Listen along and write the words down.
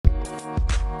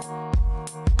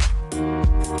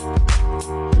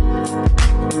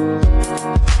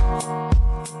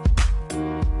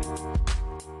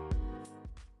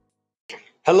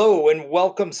Hello and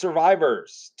welcome,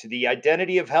 survivors, to the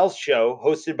Identity of Health show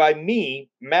hosted by me,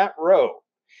 Matt Rowe.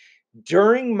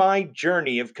 During my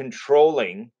journey of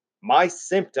controlling my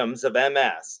symptoms of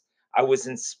MS, I was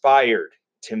inspired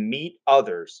to meet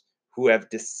others who have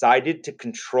decided to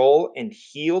control and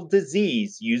heal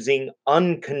disease using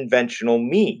unconventional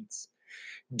means.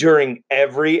 During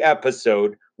every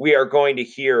episode, we are going to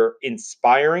hear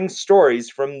inspiring stories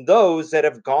from those that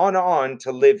have gone on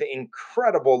to live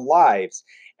incredible lives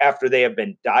after they have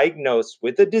been diagnosed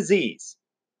with a disease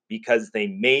because they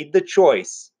made the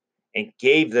choice and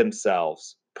gave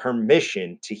themselves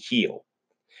permission to heal.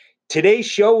 Today's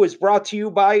show is brought to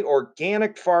you by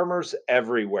organic farmers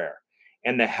everywhere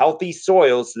and the healthy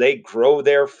soils they grow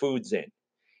their foods in.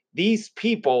 These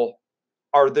people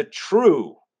are the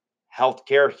true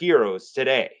healthcare heroes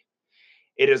today.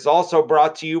 It is also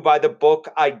brought to you by the book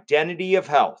Identity of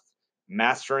Health,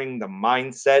 Mastering the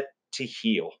Mindset to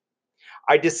Heal.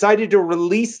 I decided to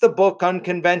release the book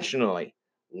unconventionally,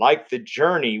 like the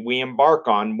journey we embark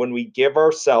on when we give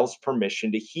ourselves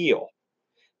permission to heal.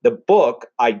 The book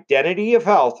Identity of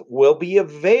Health will be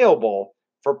available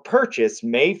for purchase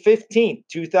May 15th,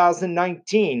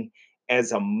 2019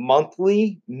 as a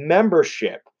monthly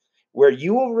membership where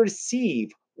you will receive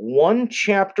one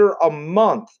chapter a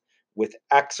month with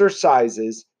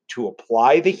exercises to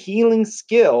apply the healing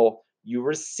skill you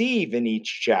receive in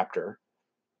each chapter,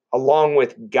 along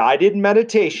with guided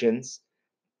meditations,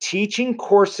 teaching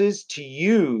courses to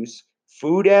use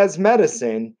food as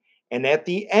medicine, and at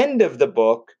the end of the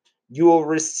book, you will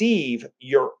receive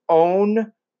your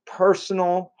own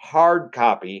personal hard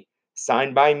copy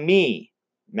signed by me,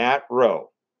 Matt Rowe.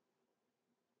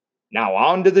 Now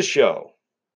on to the show.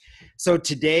 So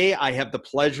today I have the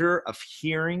pleasure of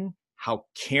hearing how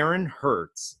Karen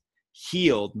Hertz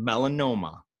healed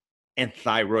melanoma and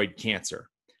thyroid cancer.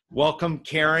 Welcome,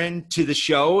 Karen, to the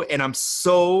show, and I'm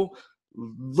so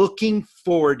looking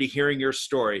forward to hearing your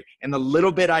story. And the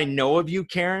little bit I know of you,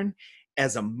 Karen,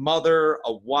 as a mother,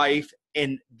 a wife,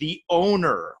 and the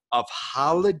owner of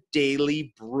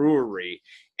Holidaily Brewery.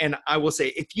 And I will say,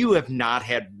 if you have not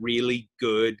had really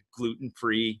good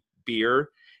gluten-free beer,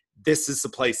 this is the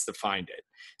place to find it.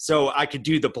 So I could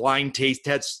do the blind taste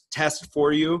test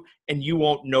for you, and you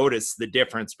won't notice the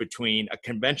difference between a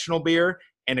conventional beer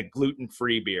and a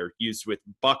gluten-free beer used with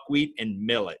buckwheat and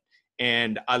millet.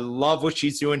 And I love what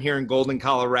she's doing here in Golden,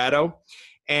 Colorado.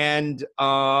 And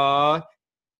as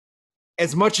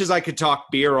much as I could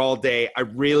talk beer all day, I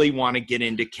really want to get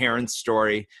into Karen's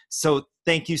story. So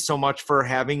thank you so much for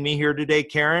having me here today,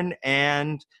 Karen,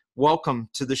 and welcome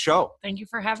to the show. Thank you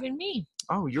for having me.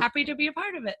 Oh, you're happy to be a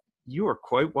part of it. You are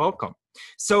quite welcome.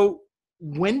 So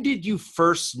when did you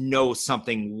first know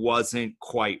something wasn't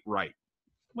quite right?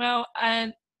 Well,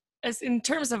 as in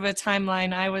terms of a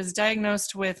timeline, I was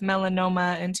diagnosed with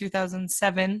melanoma in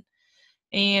 2007,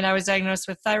 and I was diagnosed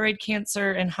with thyroid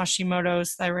cancer and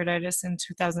Hashimoto's thyroiditis in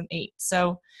 2008.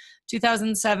 So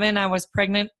 2007, I was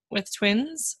pregnant with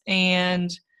twins,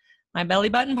 and my belly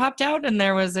button popped out, and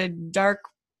there was a dark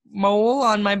mole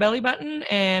on my belly button,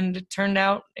 and it turned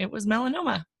out it was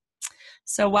melanoma.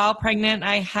 So while pregnant,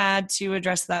 I had to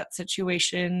address that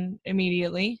situation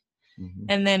immediately. Mm-hmm.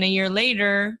 And then a year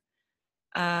later,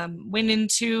 went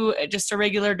into just a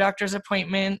regular doctor's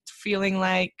appointment, feeling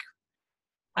like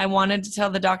I wanted to tell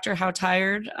the doctor how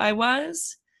tired I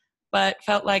was, but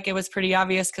felt like it was pretty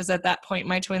obvious because at that point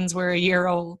my twins were a year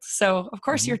old. So of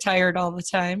course you're tired all the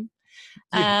time.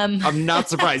 Yeah, I'm not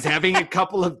surprised. Having a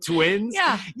couple of twins.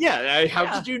 Yeah.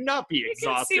 How did you not be exhausted?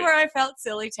 You can see where I felt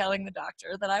silly telling the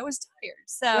doctor that I was tired.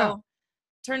 So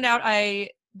turned out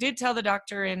I did tell the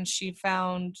doctor, and she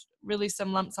found really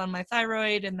some lumps on my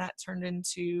thyroid, and that turned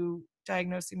into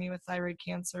diagnosing me with thyroid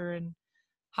cancer and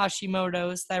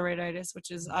Hashimoto's thyroiditis, which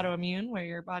is autoimmune, where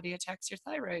your body attacks your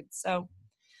thyroid. So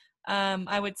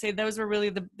I would say those were really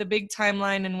the big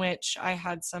timeline in which I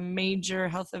had some major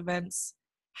health events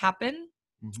happen.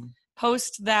 Mm-hmm.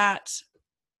 Post that,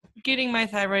 getting my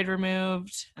thyroid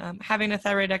removed, having a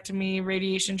thyroidectomy,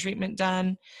 radiation treatment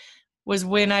done, was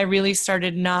when I really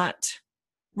started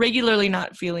regularly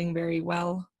not feeling very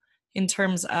well, in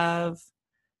terms of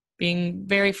being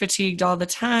very fatigued all the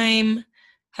time,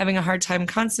 having a hard time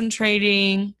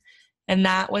concentrating. And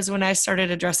that was when I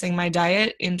started addressing my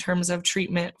diet in terms of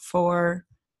treatment for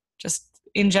just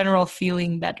in general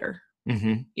feeling better.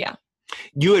 Mm-hmm. Yeah.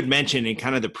 You had mentioned in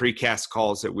kind of the precast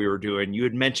calls that we were doing, you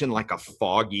had mentioned like a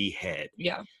foggy head.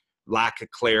 Yeah. Lack of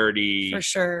clarity. For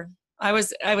sure. I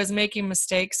was making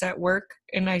mistakes at work,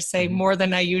 and I say more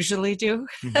than I usually do.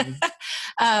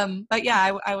 Mm-hmm. But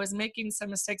yeah, I was making some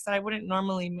mistakes that I wouldn't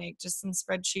normally make, just some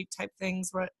spreadsheet type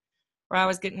things where I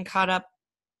was getting caught up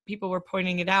people were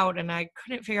pointing it out, and I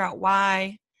couldn't figure out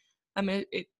why.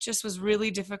 It just was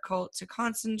really difficult to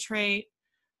concentrate.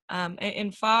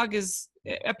 And fog is,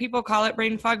 people call it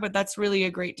brain fog, but that's really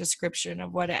a great description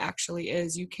of what it actually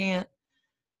is. You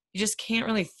just can't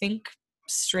really think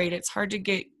straight. It's hard to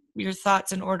get your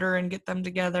thoughts in order and get them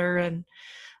together. And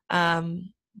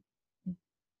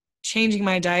changing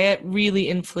my diet really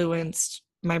influenced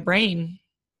my brain.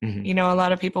 Mm-hmm. A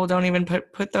lot of people don't even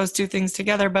put those two things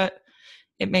together, but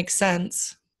it makes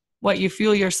sense. What you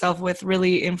fuel yourself with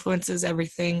really influences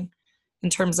everything in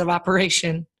terms of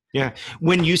operation. Yeah.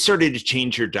 When you started to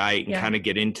change your diet and kind of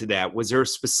get into that, was there a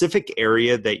specific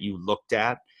area that you looked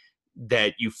at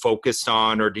that you focused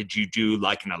on, or did you do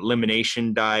like an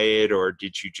elimination diet, or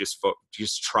did you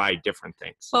just try different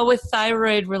things? Well, with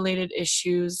thyroid related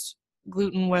issues,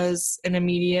 gluten was an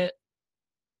immediate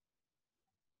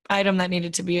item that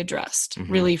needed to be addressed,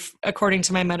 really, according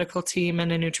to my medical team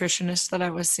and a nutritionist that I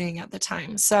was seeing at the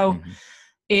time. So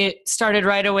it started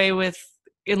right away with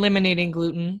eliminating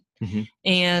gluten.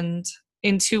 And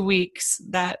in 2 weeks,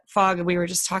 that fog we were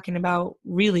just talking about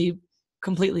really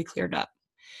completely cleared up.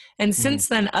 And since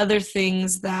then, other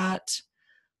things that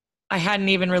I hadn't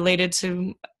even related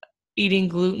to eating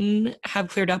gluten have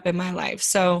cleared up in my life.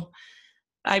 So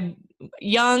I'm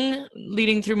young,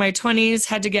 leading through my 20s,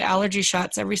 had to get allergy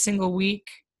shots every single week,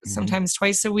 sometimes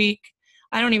twice a week.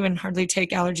 I don't even hardly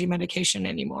take allergy medication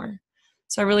anymore.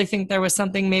 So I really think there was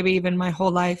something maybe even my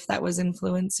whole life that was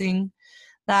influencing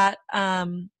that.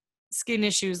 Skin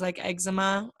issues like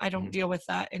eczema, I don't deal with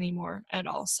that anymore at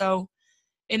all. So,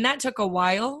 and that took a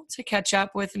while to catch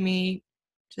up with me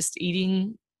just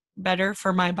eating better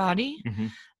for my body.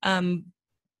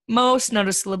 Most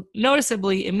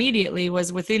noticeably immediately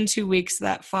was within 2 weeks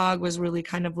that fog was really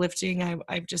kind of lifting.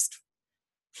 I just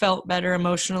felt better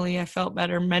emotionally. I felt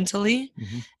better mentally.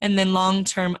 And then long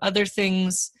term, other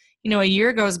things, a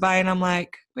year goes by and I'm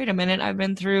like, wait a minute, I've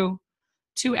been through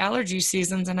 2 allergy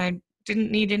seasons and I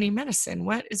didn't need any medicine.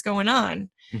 What is going on?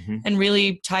 And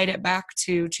really tied it back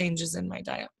to changes in my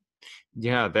diet.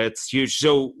 Yeah, that's huge.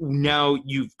 So now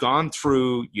you've gone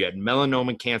through, you had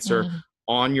melanoma cancer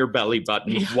on your belly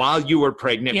button while you were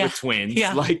pregnant with twins.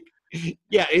 Like,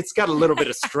 it's got a little bit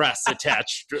of stress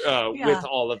attached with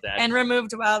all of that. And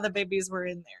removed while the babies were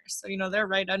in there. So, they're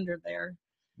right under there.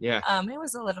 Yeah. It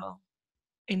was a little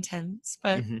intense,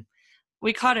 but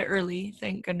we caught it early,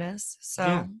 thank goodness.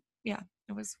 So, it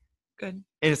was good.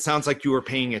 And it sounds like you were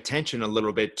paying attention a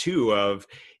little bit too of,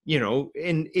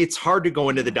 and it's hard to go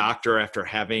into the doctor after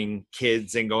having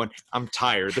kids and going, I'm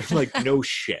tired. They're like, no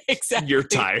shit. Exactly. You're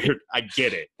tired. I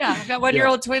get it. Yeah. I've got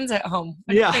 1-year-old twins at home.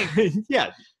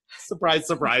 Yeah. Surprise,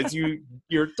 surprise.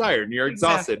 You're tired and you're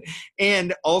exhausted. Exactly.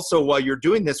 And also while you're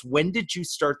doing this, when did you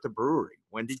start the brewery?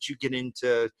 When did you get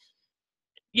into?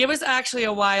 It was actually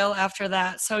a while after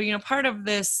that. So, part of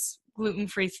this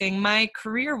gluten-free thing, my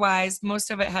career-wise, most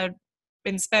of it had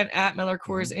been spent at Miller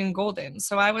Coors in Golden.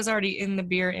 So I was already in the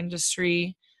beer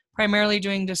industry, primarily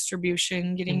doing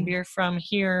distribution, getting beer from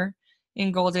here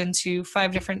in Golden to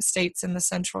 5 different states in the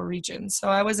central region. So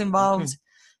I was involved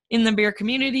in the beer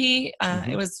community.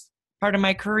 It was part of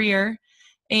my career.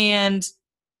 And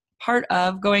part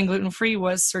of going gluten-free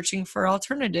was searching for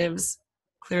alternatives,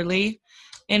 clearly.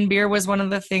 And beer was one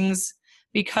of the things,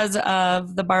 because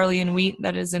of the barley and wheat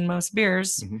that is in most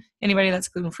beers. Anybody that's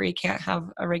gluten-free can't have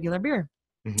a regular beer.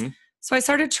 So I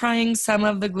started trying some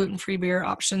of the gluten-free beer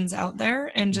options out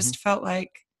there and just felt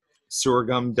like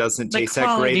sorghum doesn't taste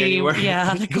that great anywhere.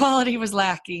 Yeah, the quality was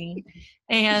lacking.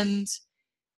 And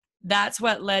that's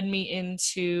what led me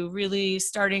into really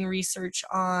starting research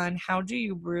on how do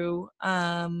you brew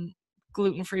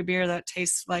gluten-free beer that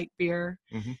tastes like beer.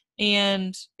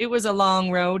 And it was a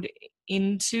long road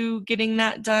into getting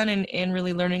that done and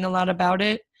really learning a lot about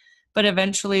it, but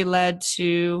eventually led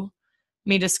to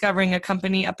me discovering a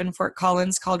company up in Fort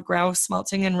Collins called Grouse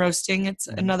Malting and Roasting. It's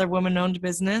another woman-owned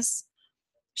business.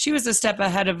 She was a step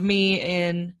ahead of me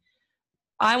in,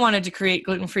 I wanted to create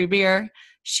gluten-free beer.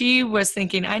 She was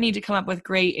thinking, I need to come up with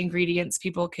great ingredients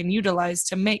people can utilize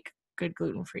to make good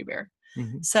gluten-free beer.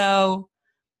 So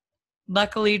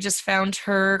luckily just found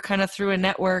her kind of through a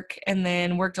network and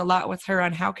then worked a lot with her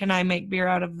on how can I make beer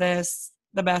out of this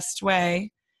the best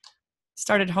way.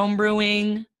 Started home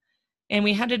brewing, and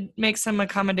we had to make some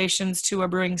accommodations to a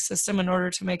brewing system in order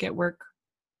to make it work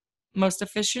most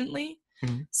efficiently.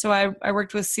 So I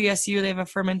worked with CSU. They have a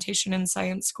fermentation and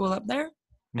science school up there.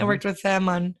 I worked with them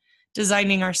on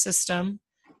designing our system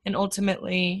and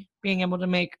ultimately being able to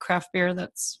make craft beer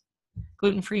that's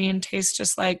gluten-free and tastes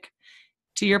just like,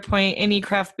 to your point, any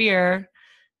craft beer.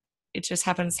 It just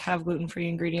happens to have gluten-free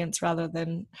ingredients rather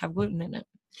than have gluten in it.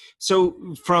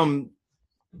 So from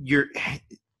your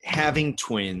having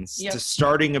twins Yep. to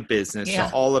starting a business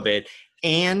to all of it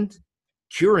and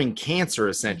curing cancer,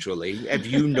 essentially, have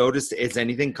you noticed, has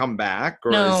anything come back,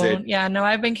 or is it? No,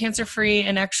 I've been cancer free,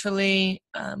 and actually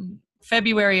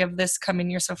February of this coming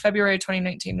year, so February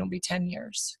 2019 will be 10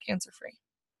 years cancer free.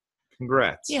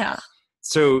 Congrats. Yeah.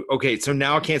 So, okay, so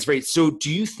now cancer free. So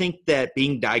do you think that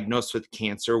being diagnosed with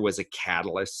cancer was a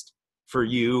catalyst for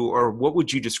you, or what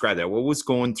would you describe that? What was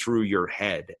going through your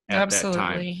head at that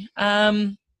time?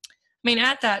 I mean,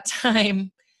 at that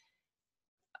time,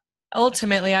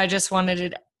 ultimately, I just wanted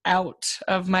it out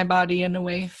of my body and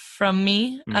away from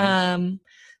me. Mhm.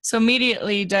 So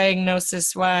immediately,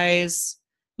 diagnosis wise,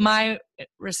 my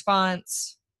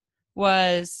response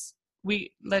was,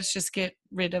 let's just get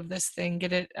rid of this thing,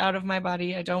 get it out of my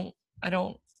body.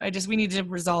 We need to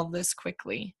resolve this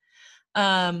quickly.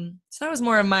 So that was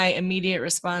more of my immediate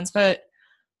response, but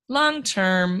long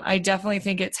term, I definitely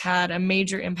think it's had a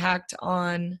major impact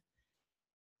on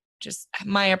just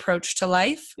my approach to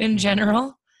life in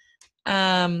general.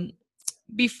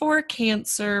 Before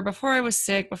cancer, before I was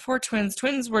sick, before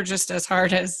twins were just as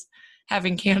hard as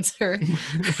having cancer.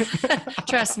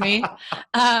 Trust me.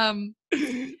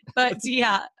 But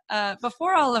yeah,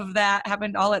 before all of that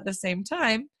happened all at the same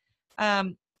time,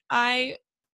 I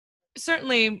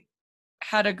certainly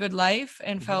had a good life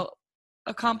and felt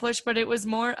accomplished, but it was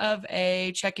more of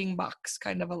a checking box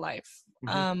kind of a life.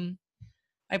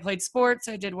 I played sports.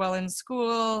 I did well in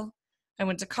school. I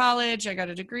went to college. I got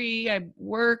a degree. I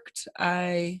worked.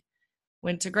 I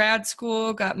went to grad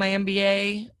school, got my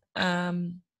MBA,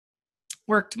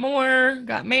 worked more,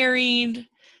 got married,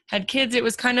 had kids. It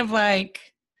was kind of like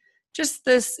just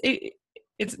this, it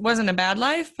wasn't a bad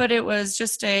life, but it was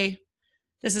just this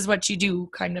is what you do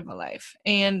kind of a life.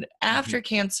 And after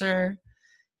cancer,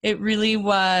 it really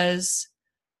was,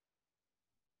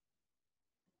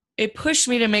 it pushed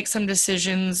me to make some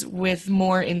decisions with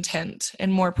more intent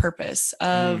and more purpose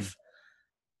of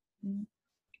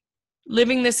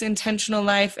living this intentional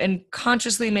life and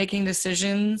consciously making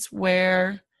decisions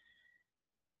where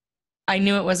I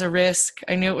knew it was a risk.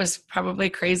 I knew it was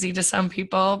probably crazy to some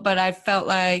people, but I felt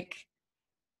like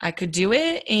I could do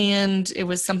it, and it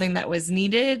was something that was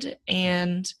needed.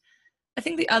 And I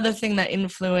think the other thing that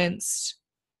influenced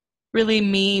really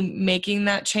me making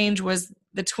that change was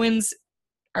the twins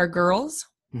are girls.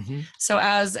 So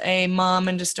as a mom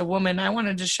and just a woman, I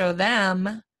wanted to show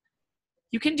them,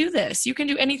 you can do this. You can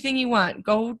do anything you want.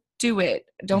 Go do it.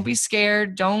 Don't be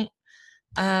scared. Don't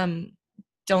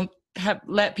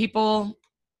let people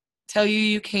tell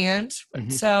you can't.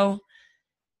 So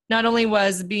not only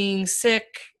was being sick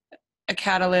a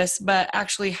catalyst, but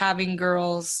actually having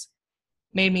girls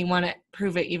made me want to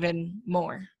prove it even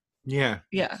more. Yeah.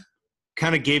 Yeah.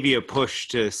 Kind of gave you a push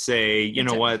to say, you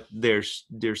know what, there's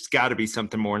got to be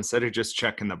something more instead of just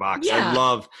checking the box. Yeah. I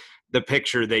love the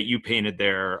picture that you painted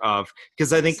there of,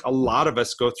 because I think a lot of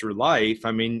us go through life.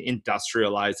 I mean,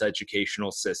 industrialized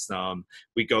educational system.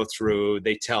 We go through,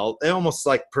 they almost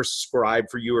like prescribe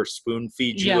for you or spoon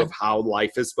feed you of how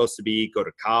life is supposed to be. Go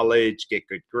to college, get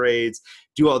good grades,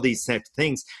 do all these types of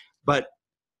things. But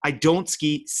I don't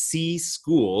see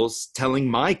schools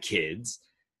telling my kids,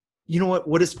 you know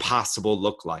what does possible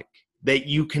look like? That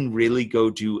you can really go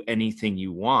do anything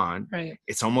you want. Right.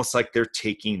 It's almost like they're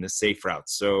taking the safe route.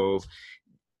 So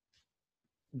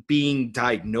being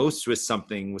diagnosed with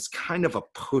something was kind of a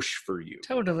push for you.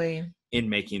 Totally. In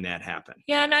making that happen.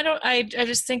 Yeah, and I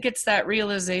just think it's that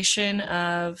realization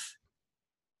of,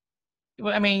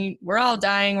 I mean, we're all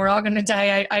dying. We're all going to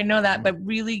die. I know that, but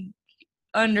really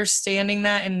understanding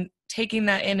that and taking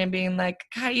that in and being like,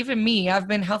 God, even me, I've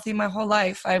been healthy my whole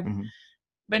life. I've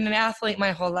been an athlete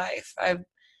my whole life.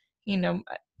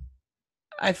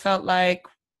 I felt like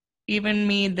even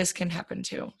me, this can happen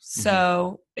too.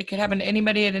 So it could happen to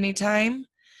anybody at any time.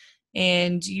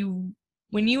 And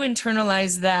when you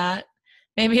internalize that,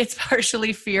 maybe it's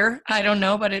partially fear, I don't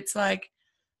know, but it's like,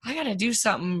 I got to do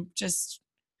something. Just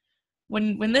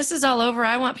when this is all over,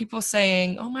 I want people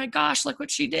saying, oh my gosh, look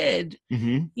what she did,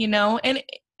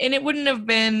 and it wouldn't have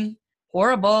been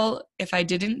horrible if I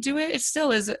didn't do it. It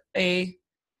still is a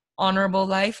honorable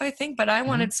life, I think, but I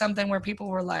wanted something where people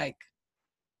were like,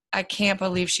 I can't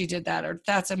believe she did that, or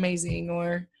that's amazing,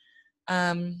 or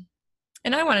and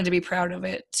I wanted to be proud of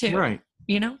it too. Right.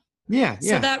 Yeah.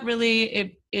 So that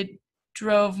really it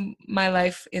drove my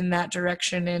life in that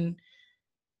direction, and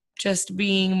just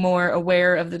being more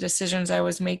aware of the decisions I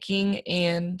was making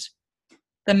and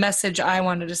the message I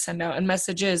wanted to send out, and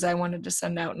messages I wanted to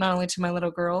send out, not only to my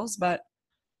little girls, but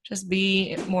just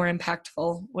be more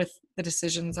impactful with the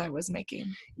decisions I was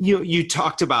making. You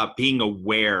talked about being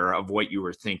aware of what you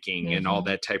were thinking and all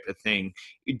that type of thing.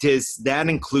 Does that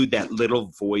include that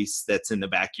little voice that's in the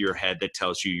back of your head that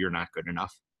tells you you're not good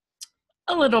enough?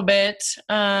 A little bit.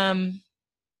 I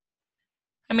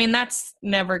mean, that's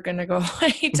never going to go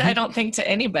away, I don't think, to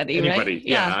anybody, right?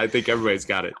 Yeah, I think everybody's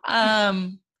got it.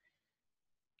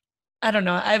 I don't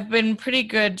know. I've been pretty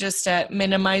good just at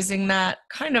minimizing that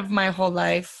kind of my whole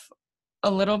life a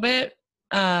little bit.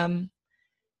 And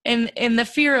the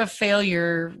fear of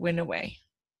failure went away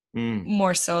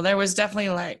more so. There was definitely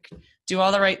like, do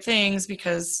all the right things,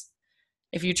 because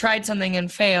if you tried something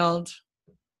and failed,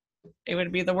 it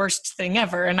would be the worst thing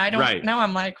ever. And I don't now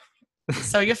I'm like,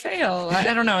 so you fail.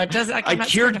 I don't know. It does. I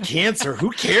cured cancer.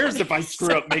 Who cares if I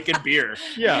screw up making beer?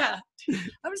 Yeah.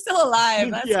 I'm still alive.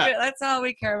 That's good. That's all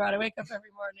we care about. I wake up every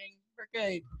morning. We're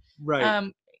good.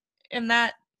 Right. And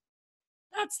that's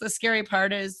the scary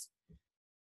part, is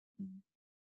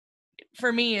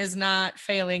for me is not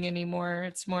failing anymore.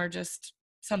 It's more just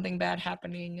something bad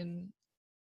happening and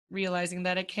realizing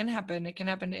that it can happen. It can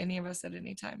happen to any of us at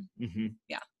any time.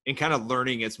 Yeah. And kind of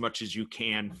learning as much as you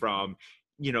can from,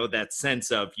 that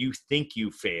sense of you think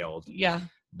you failed. Yeah.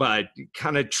 But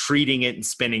kind of treating it and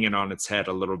spinning it on its head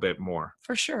a little bit more.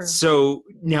 For sure. So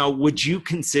now, would you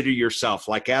consider yourself,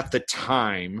 like at the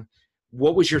time,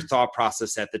 what was your thought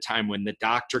process at the time when the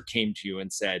doctor came to you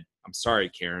and said, I'm sorry,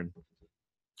 Karen,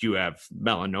 you have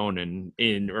melanoma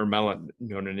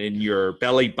in your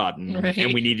belly button,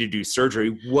 and we need to do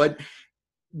surgery? What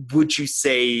would you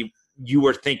say you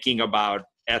were thinking about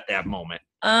at that moment?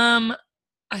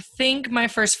 I think my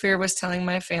first fear was telling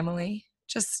my family,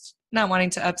 just not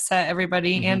wanting to upset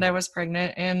everybody. And I was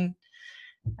pregnant, and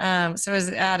so it was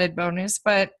an added bonus.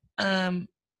 But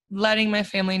letting my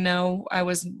family know I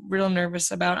was real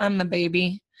nervous about, I'm the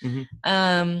baby.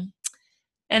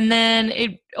 And then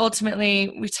it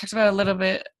ultimately, we talked about it a little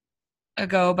bit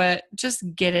ago, but just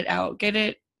get it out, get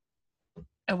it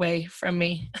away from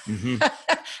me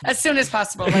as soon as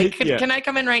possible. Like, can I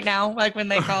come in right now? Like when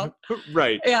they called.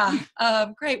 Right. Yeah.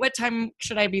 Great. What time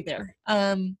should I be there?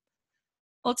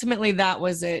 Ultimately, that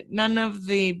was it. None of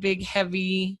the big,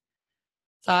 heavy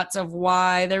thoughts of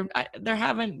why. There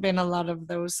haven't been a lot of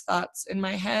those thoughts in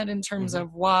my head in terms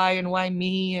of why and why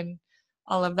me and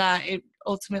all of that. It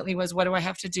ultimately was, what do I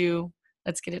have to do?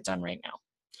 Let's get it done right now.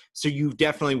 So you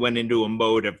definitely went into a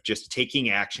mode of just taking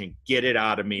action, get it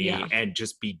out of me, and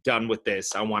just be done with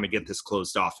this. I want to get this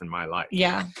closed off in my life.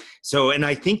 Yeah. So, and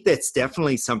I think that's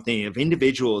definitely something of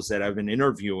individuals that I've been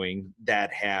interviewing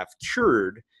that have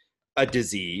cured a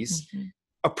disease,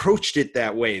 approached it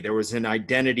that way. There was an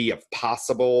identity of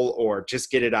possible, or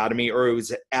just get it out of me, or it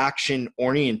was action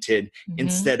oriented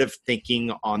instead of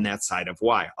thinking on that side of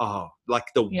why. Oh, like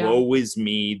the woe is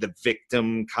me, the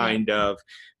victim kind of,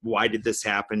 why did this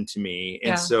happen to me?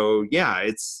 And so,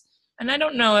 it's. And I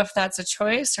don't know if that's a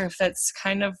choice or if that's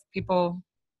kind of people,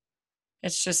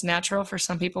 it's just natural for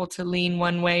some people to lean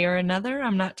one way or another.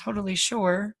 I'm not totally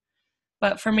sure.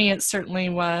 But for me, it certainly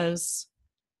was,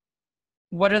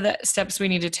 what are the steps we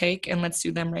need to take, and let's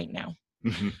do them right now.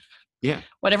 Yeah.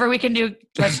 Whatever we can do,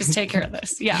 let's just take care of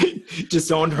this. Yeah. Just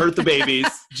don't hurt the babies.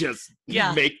 Just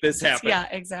make this happen. Yeah,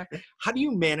 exactly. How do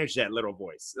you manage that little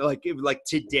voice? Like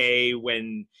today,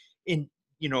 when in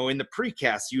the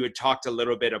precast, you had talked a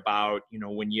little bit about,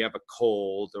 when you have a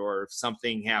cold or if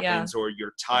something happens or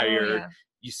you're tired,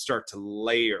 you start to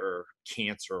layer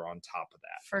cancer on top of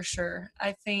that. For sure.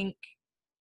 I think,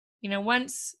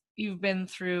 once you've been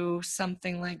through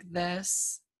something like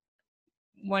this,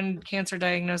 one cancer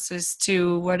diagnosis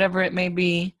to whatever it may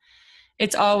be,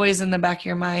 it's always in the back of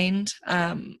your mind.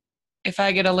 If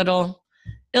I get a little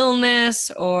illness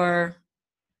or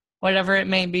whatever it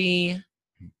may be,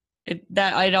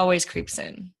 it always creeps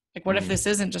in. Like, what if this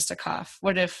isn't just a cough?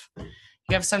 What if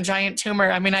you have some giant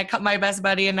tumor? I mean, I call my best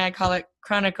buddy and I call it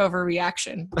chronic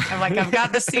overreaction. I'm like, I've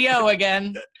got the CO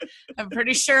again. I'm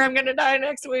pretty sure I'm going to die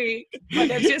next week. But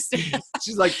it just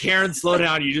she's like, Karen, slow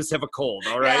down. You just have a cold.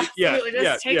 All right. Yeah.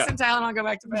 Just take some Tylenol, go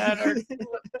back to bed, or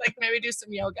like maybe do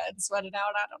some yoga and sweat it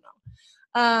out.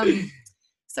 I don't know.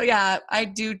 So I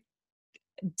do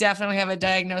definitely have a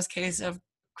diagnosed case of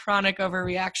chronic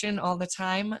overreaction all the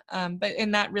time.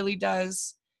 And that really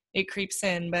it creeps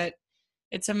in, but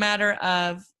it's a matter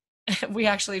of, we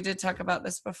actually did talk about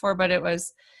this before, but it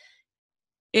was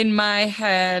in my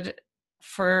head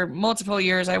for multiple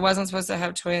years. I wasn't supposed to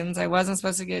have twins. I wasn't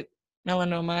supposed to get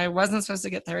melanoma. I wasn't supposed to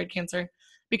get thyroid cancer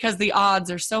because the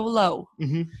odds are so low.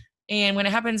 And when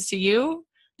it happens to you,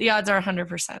 the odds are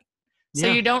 100%. So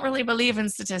you don't really believe in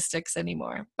statistics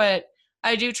anymore. But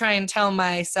I do try and tell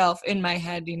myself in my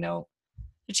head, the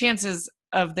chances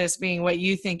of this being what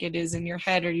you think it is in your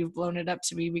head, or you've blown it up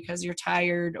to be because you're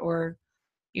tired or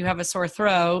you have a sore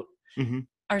throat,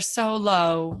 are so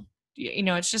low.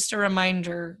 It's just a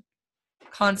reminder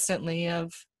constantly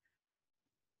of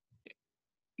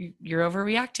you're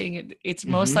overreacting. It's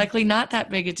most likely not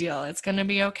that big a deal. It's going to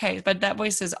be okay. But that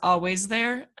voice is always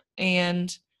there,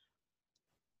 and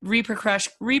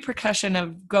repercussion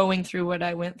of going through what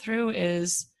I went through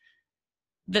is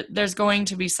that there's going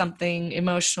to be something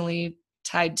emotionally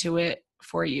tied to it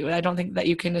for you. I don't think that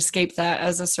you can escape that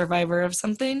as a survivor of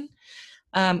something.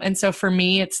 And so for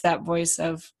me, it's that voice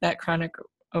of that chronic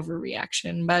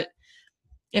overreaction. But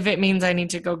if it means I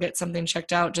need to go get something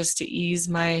checked out just to ease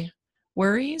my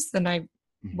worries, then I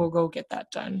will go get that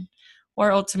done.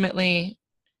 Or ultimately,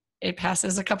 it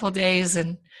passes a couple of days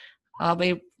and I'll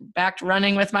be back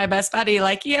running with my best buddy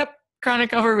like, yep,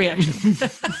 chronic overreaction.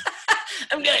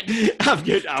 I'm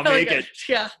good. I'll make it.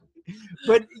 Yeah.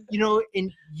 But,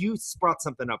 and you brought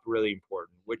something up really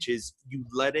important, which is you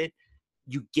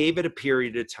gave it a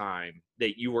period of time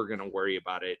that you were going to worry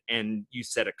about it. And you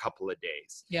said a couple of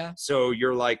days. Yeah. So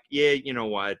you're like, yeah, you know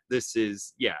what? This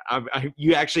is,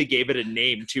 you actually gave it a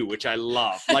name too, which I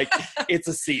love. Like it's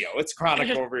a CO. It's chronic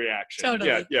overreaction.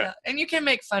 Totally. Yeah. And you can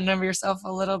make fun of yourself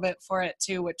a little bit for it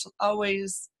too, which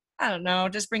always, I don't know,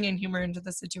 just bringing humor into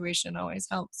the situation always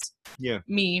helps. Yeah.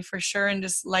 Me for sure. And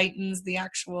just lightens the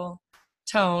actual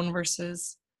tone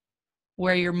versus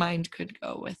where your mind could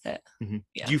go with it.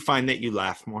 Yeah. Do you find that you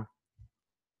laugh more?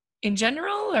 In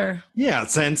general, or? Yeah,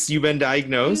 since you've been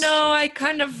diagnosed? No, I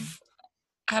kind of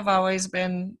have always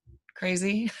been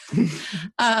crazy.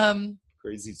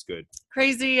 Crazy's good.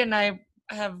 Crazy, and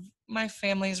my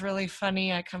family's really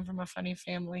funny. I come from a funny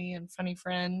family and funny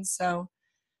friends, so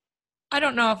I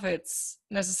don't know if it's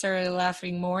necessarily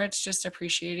laughing more. It's just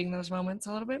appreciating those moments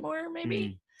a little bit more,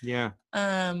 maybe. Yeah.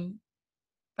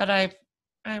 But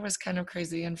I was kind of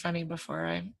crazy and funny before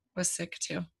I was sick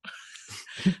too.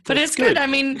 But it's good. I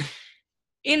mean,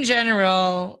 in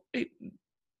general,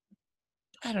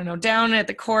 I don't know, down at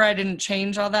the core, I didn't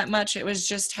change all that much. It was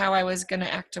just how I was going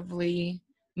to actively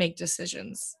make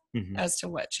decisions as to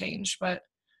what changed. But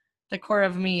the core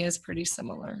of me is pretty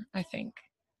similar, I think.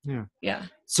 Yeah. Yeah.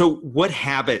 So what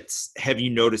habits have you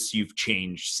noticed you've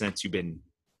changed since you've been,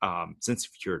 since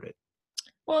you've cured it?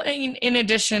 Well, in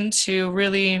addition to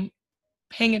really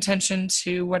paying attention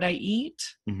to what I eat,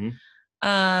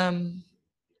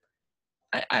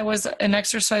 I was an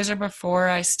exerciser before.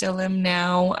 I still am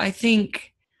now. I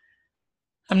think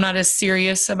I'm not as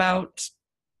serious about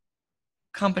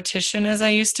competition as I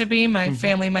used to be. My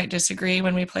family might disagree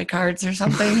when we play cards or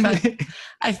something, but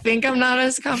I think I'm not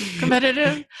as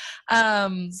competitive. So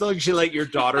long as you let your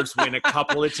daughters win a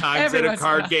couple of times at a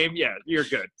card game, yeah, you're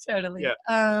good. Totally.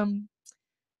 Yeah.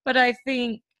 But I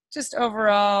think just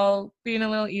overall being a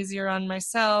little easier on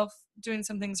myself, doing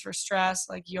some things for stress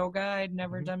like yoga I'd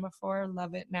never done before.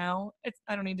 Love it now.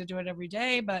 I don't need to do it every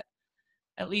day, but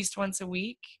at least once a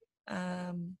week.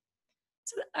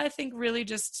 So I think really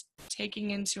just taking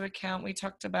into account, we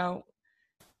talked about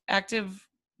active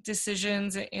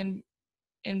decisions and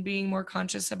being more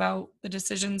conscious about the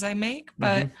decisions I make,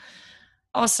 but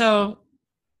also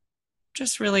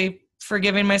just really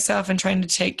forgiving myself and trying to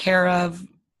take care of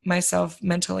myself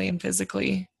mentally and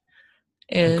physically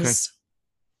is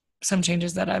some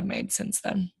changes that I've made since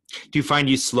then. Do you find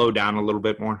you slow down a little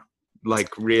bit more?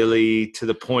 Like really to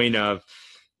the point of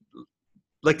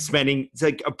like it's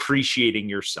like appreciating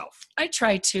yourself? I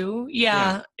try to.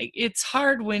 Yeah. It's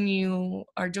hard when you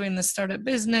are doing the startup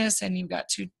business and you've got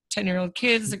 2 10-year-old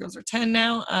kids. The girls are 10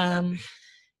 now.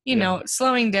 You know,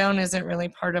 slowing down isn't really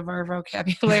part of our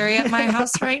vocabulary at my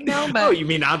house right now. But you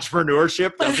mean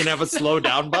entrepreneurship doesn't have a slow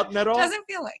down button at all? Doesn't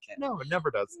feel like it. No, it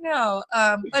never does. No,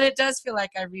 but it does feel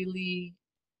like I really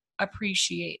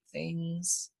appreciate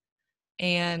things,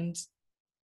 and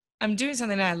I'm doing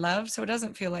something I love, so it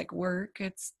doesn't feel like work.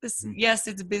 It's this. Yes,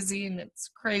 it's busy and it's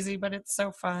crazy, but it's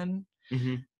so fun,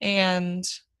 and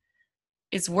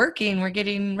it's working. We're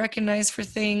getting recognized for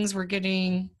things.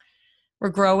 We're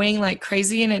growing like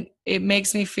crazy, and it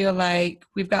makes me feel like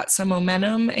we've got some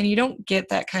momentum, and you don't get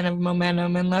that kind of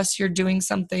momentum unless you're doing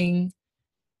something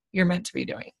you're meant to be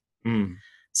doing.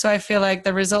 So I feel like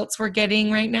the results we're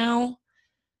getting right now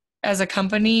as a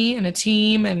company and a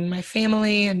team and my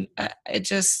family, and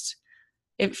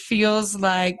it feels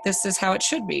like this is how it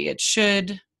should be. It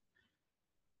shouldn't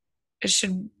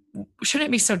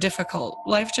be so difficult.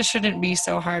 Life just shouldn't be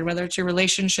so hard, whether it's your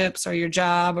relationships or your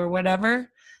job or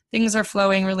whatever. Things are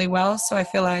flowing really well. So I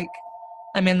feel like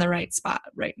I'm in the right spot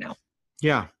right now.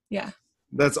 Yeah. Yeah.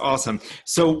 That's awesome.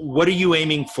 So what are you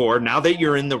aiming for now that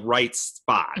you're in the right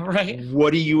spot? Right.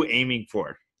 What are you aiming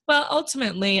for? Well,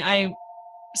 ultimately, I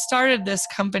started this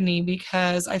company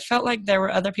because I felt like there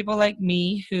were other people like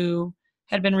me who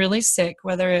had been really sick,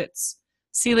 whether it's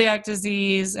celiac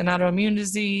disease, an autoimmune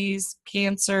disease,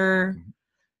 cancer,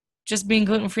 just being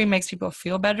gluten-free makes people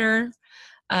feel better,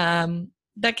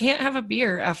 that can't have a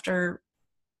beer after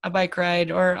a bike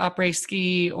ride or après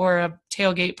ski or a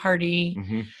tailgate party.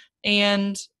 Mm-hmm.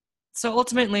 And so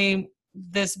ultimately,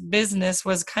 this business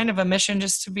was kind of a mission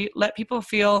just to let people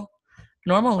feel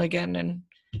normal again and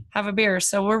have a beer.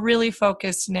 So we're really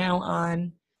focused now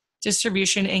on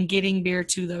distribution and getting beer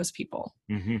to those people.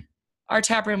 Mm-hmm. Our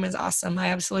tap room is awesome. I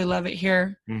absolutely love it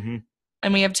here. Mm-hmm.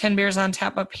 And we have 10 beers on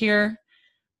tap up here.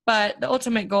 But the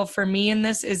ultimate goal for me in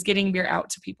this is getting beer out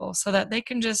to people so that they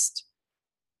can just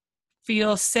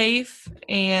feel safe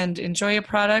and enjoy a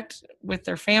product with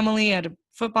their family at a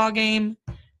football game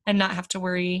and not have to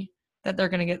worry that they're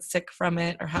going to get sick from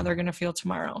it or how they're going to feel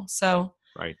tomorrow. So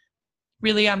right.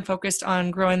 Really, I'm focused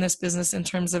on growing this business in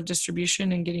terms of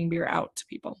distribution and getting beer out to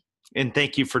people. And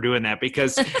thank you for doing that,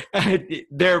 because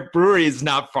their brewery is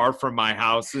not far from my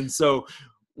house. And so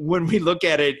when we look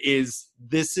at it,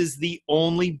 this is the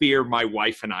only beer my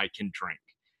wife and I can drink.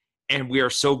 And we are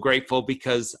so grateful,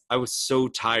 because I was so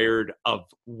tired of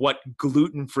what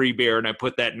gluten-free beer, and I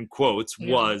put that in quotes,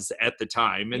 was at the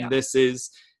time. And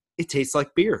it tastes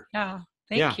like beer. Yeah.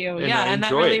 Thank you. And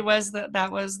that really was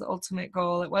that was the ultimate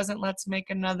goal. It wasn't let's make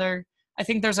another, I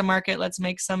think there's a market, let's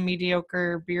make some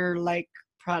mediocre beer-like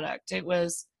product. It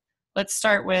was, let's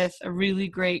start with a really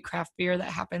great craft beer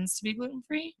that happens to be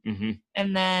gluten-free. Mm-hmm.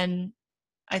 And then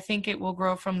I think it will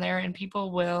grow from there, and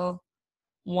people will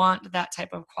want that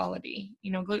type of quality.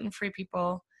 You know, gluten-free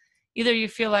people, either you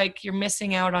feel like you're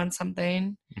missing out on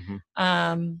something,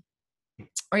 mm-hmm.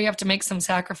 Or you have to make some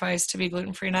sacrifice to be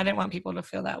gluten-free. And I didn't want people to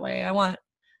feel that way. I want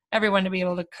everyone to be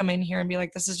able to come in here and be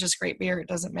like, this is just great beer. It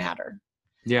doesn't matter.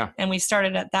 Yeah. And we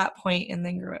started at that point and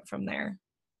then grew it from there.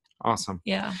 Awesome.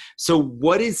 Yeah. So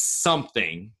what is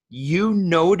something you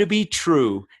know to be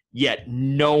true, yet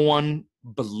no one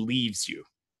believes you?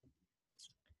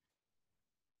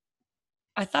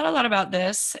 I thought a lot about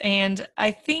this, and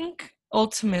I think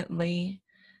ultimately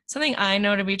something I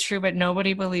know to be true, but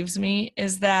nobody believes me,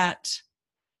 is that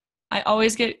I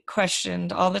always get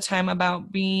questioned all the time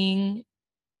about being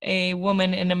a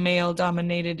woman in a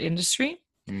male-dominated industry.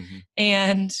 Mm-hmm.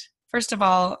 And first of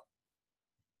all,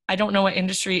 I don't know what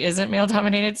industry isn't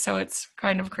male-dominated, so it's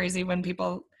kind of crazy when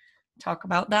people talk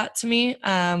about that to me.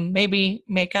 Maybe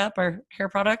makeup or hair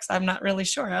products. I'm not really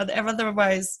sure.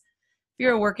 Otherwise, if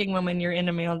you're a working woman, you're in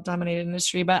a male-dominated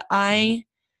industry. But I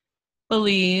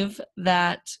believe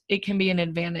that it can be an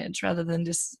advantage rather than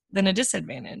a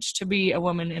disadvantage to be a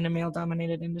woman in a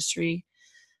male-dominated industry.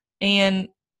 And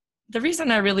the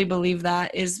reason I really believe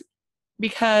that is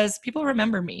because people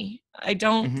remember me. I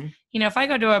don't, if I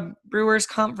go to a brewers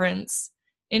conference,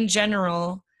 in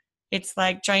general, it's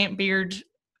like giant beer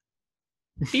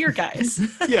guys.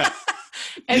 Yeah.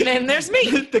 And then there's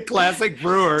me. The classic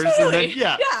brewers. Totally. And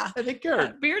then, I think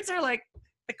beards are like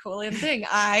the coolest thing.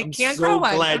 I'm can't so grow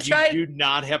one. Glad you do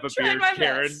not have a beard,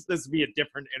 Karen. Best. This would be a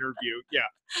different interview.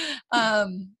 Yeah.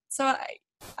 So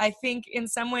I think in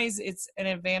some ways it's an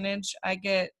advantage. I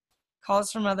get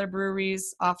calls from other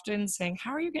breweries often saying,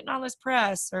 how are you getting all this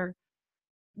press? Or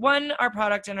our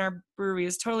product in our brewery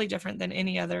is totally different than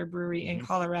any other brewery in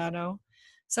Colorado.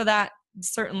 So that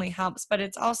certainly helps. But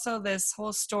it's also this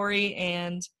whole story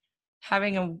and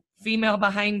having a female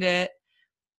behind it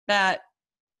that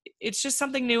it's just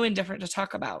something new and different to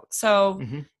talk about. So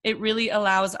it really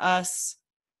allows us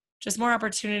just more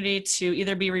opportunity to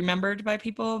either be remembered by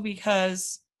people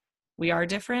because we are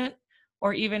different,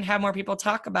 or even have more people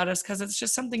talk about us because it's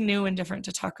just something new and different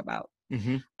to talk about.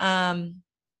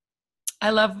 I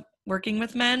love working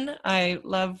with men. I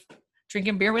love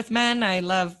drinking beer with men. I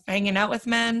love hanging out with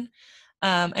men.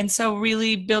 And so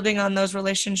really building on those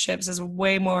relationships is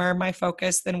way more my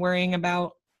focus than worrying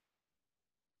about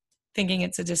thinking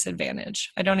it's a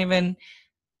disadvantage. I don't even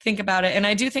think about it. And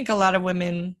I do think a lot of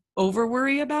women over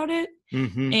worry about it.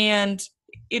 And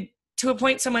it, to a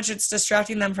point so much, it's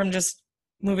distracting them from just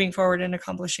moving forward and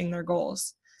accomplishing their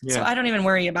goals. So I don't even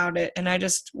worry about it. And I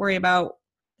just worry about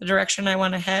the direction I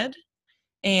want to head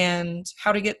and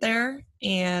how to get there,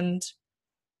 and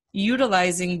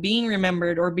utilizing being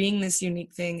remembered or being this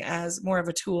unique thing as more of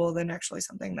a tool than actually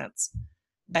something that's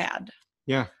bad.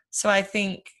 Yeah. So I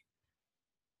think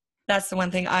that's the one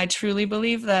thing I truly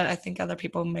believe, that I think other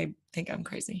people may think I'm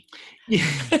crazy.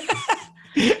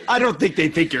 I don't think they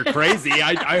think you're crazy.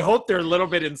 I hope they're a little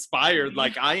bit inspired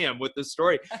like I am with the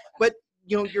story. But,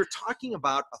 you're talking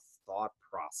about a thought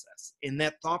process, and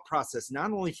that thought process,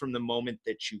 not only from the moment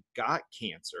that you got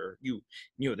cancer,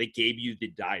 they gave you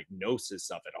the diagnosis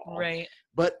of it all, Right.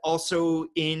 but also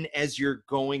as you're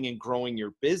going and growing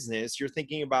your business, you're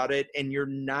thinking about it, and you're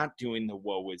not doing the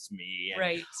woe is me, and,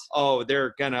 Right. oh,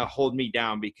 they're gonna hold me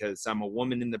down because I'm a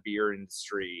woman in the beer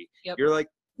industry. Yep. You're like,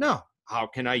 no, how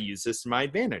can I use this to my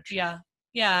advantage? Yeah.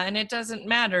 And it doesn't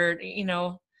matter,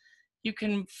 you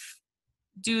can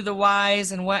do the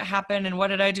whys and what happened and what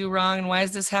did I do wrong and why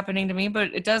is this happening to me,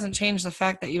 but it doesn't change the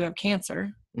fact that you have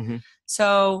cancer. Mm-hmm.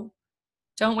 So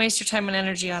don't waste your time and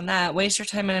energy on that. Waste your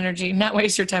time and energy, not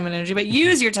waste your time and energy, but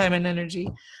use your time and energy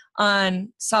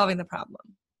on solving the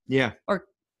problem. Yeah. Or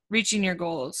reaching your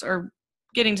goals or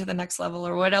getting to the next level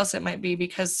or what else it might be,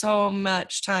 because so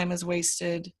much time is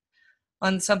wasted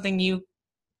on something you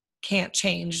can't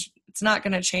change. It's not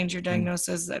going to change your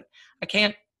diagnosis. That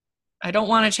I don't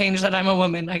want to change that I'm a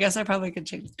woman. I guess I probably could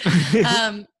change.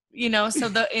 So in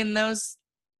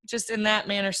that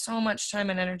manner, so much time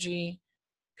and energy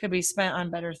could be spent on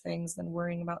better things than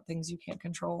worrying about things you can't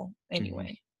control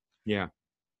anyway. Yeah.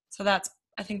 So I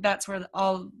think that's where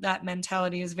all that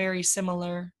mentality is very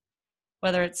similar,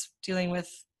 whether it's dealing with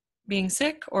being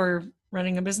sick or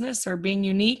running a business or being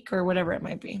unique or whatever it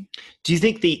might be. Do you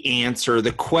think the answer to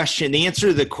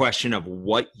the question of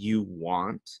what you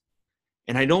want,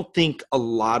 and I don't think a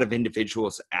lot of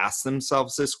individuals ask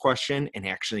themselves this question and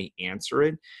actually answer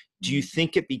it, do you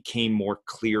think it became more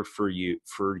clear for you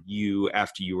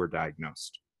after you were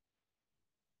diagnosed?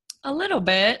 A little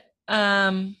bit.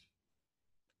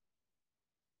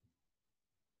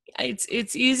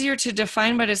 It's easier to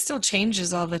define, but it still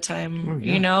changes all the time.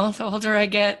 Yeah. The older I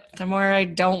get, the more I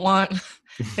don't want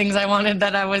things I wanted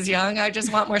that I was young. I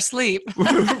just want more sleep.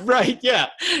 Right. Yeah.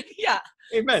 Yeah.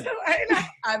 Amen. So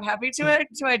I'm happy to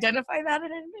identify that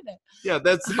and admit it. Yeah,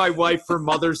 that's my wife for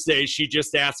Mother's Day. She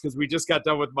just asked, because we just got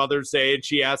done with Mother's Day, and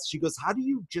she goes, how do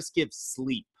you just give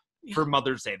sleep for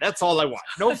Mother's Day? That's all I want.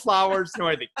 No flowers, no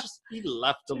anything. Just be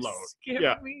left alone. Give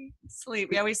me sleep.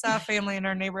 Yeah, we saw a family in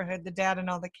our neighborhood. The dad and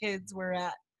all the kids were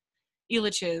at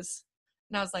Elitch's.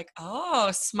 And I was like,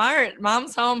 oh, smart.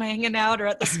 Mom's home hanging out or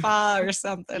at the spa or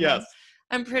something. Yes.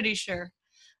 I'm pretty sure.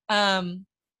 So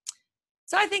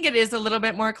I think it is a little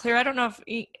bit more clear. I don't know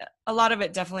if a lot of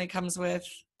it definitely comes with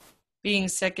being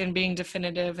sick and being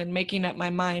definitive and making up my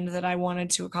mind that I wanted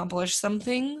to accomplish some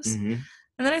things. Mm-hmm.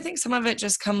 And then I think some of it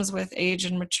just comes with age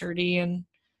and maturity and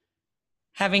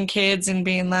having kids and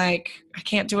being like, I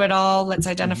can't do it all. Let's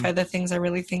identify the things I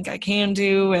really think I can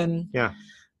do, and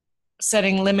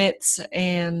setting limits.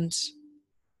 And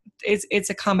it's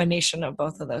a combination of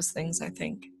both of those things, I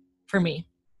think, for me.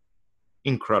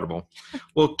 Incredible.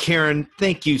 Well, Karen,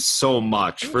 thank you so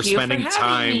much for spending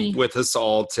time with us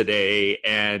all today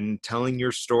and telling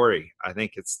your story. I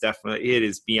think it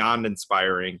is beyond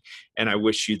inspiring, and I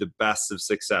wish you the best of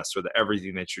success with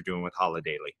everything that you're doing with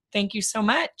Holidaily. Thank you so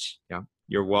much. Yeah,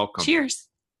 you're welcome. Cheers.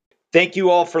 Thank you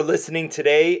all for listening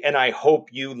today, and I hope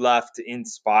you left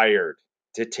inspired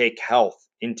to take health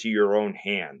into your own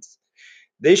hands.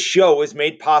 This show is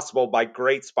made possible by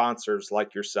great sponsors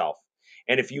like yourself.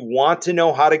 And if you want to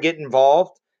know how to get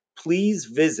involved, please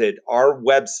visit our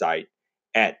website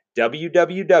at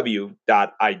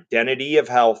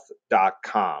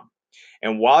www.identityofhealth.com.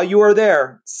 And while you are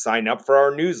there, sign up for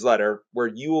our newsletter, where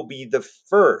you will be the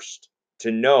first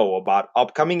to know about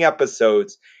upcoming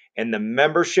episodes and the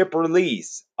membership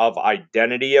release of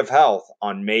Identity of Health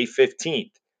on May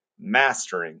 15th,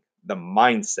 Mastering the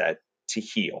Mindset to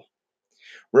Heal.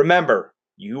 Remember,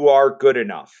 you are good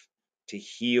enough to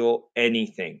heal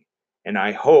anything, and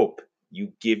I hope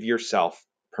you give yourself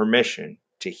permission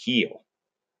to heal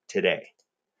today.